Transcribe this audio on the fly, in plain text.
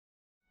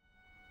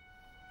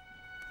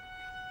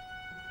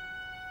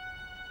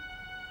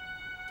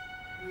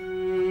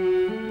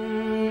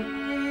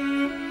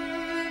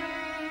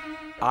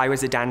I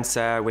was a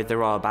dancer with the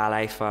Royal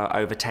Ballet for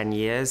over 10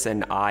 years,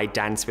 and I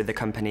danced with the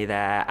company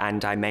there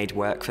and I made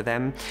work for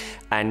them.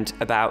 And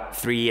about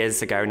 3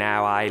 years ago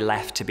now, I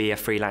left to be a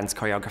freelance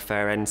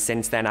choreographer, and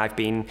since then I've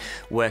been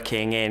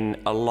working in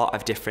a lot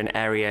of different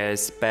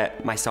areas,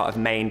 but my sort of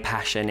main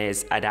passion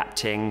is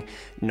adapting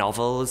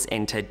novels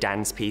into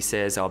dance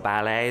pieces or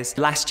ballets.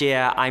 Last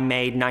year I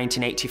made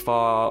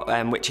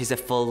 1984, which is a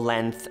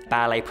full-length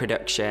ballet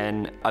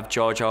production of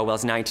George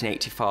Orwell's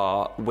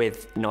 1984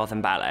 with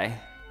Northern Ballet.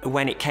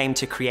 When it came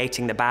to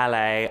creating the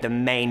ballet, the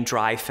main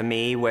drive for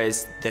me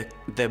was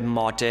the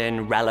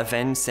modern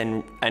relevance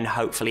and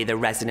hopefully the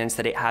resonance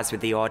that it has with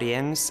the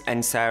audience.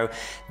 And so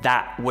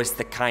that was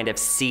the kind of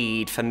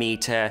seed for me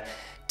to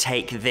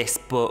take this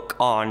book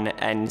on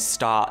and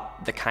start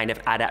the kind of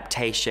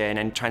adaptation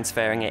and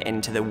transferring it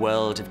into the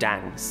world of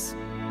dance.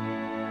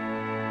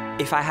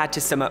 If I had to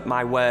sum up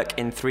my work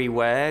in 3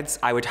 words,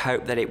 I would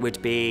hope that it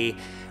would be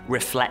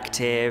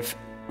reflective,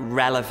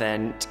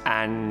 relevant,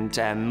 and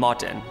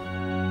modern.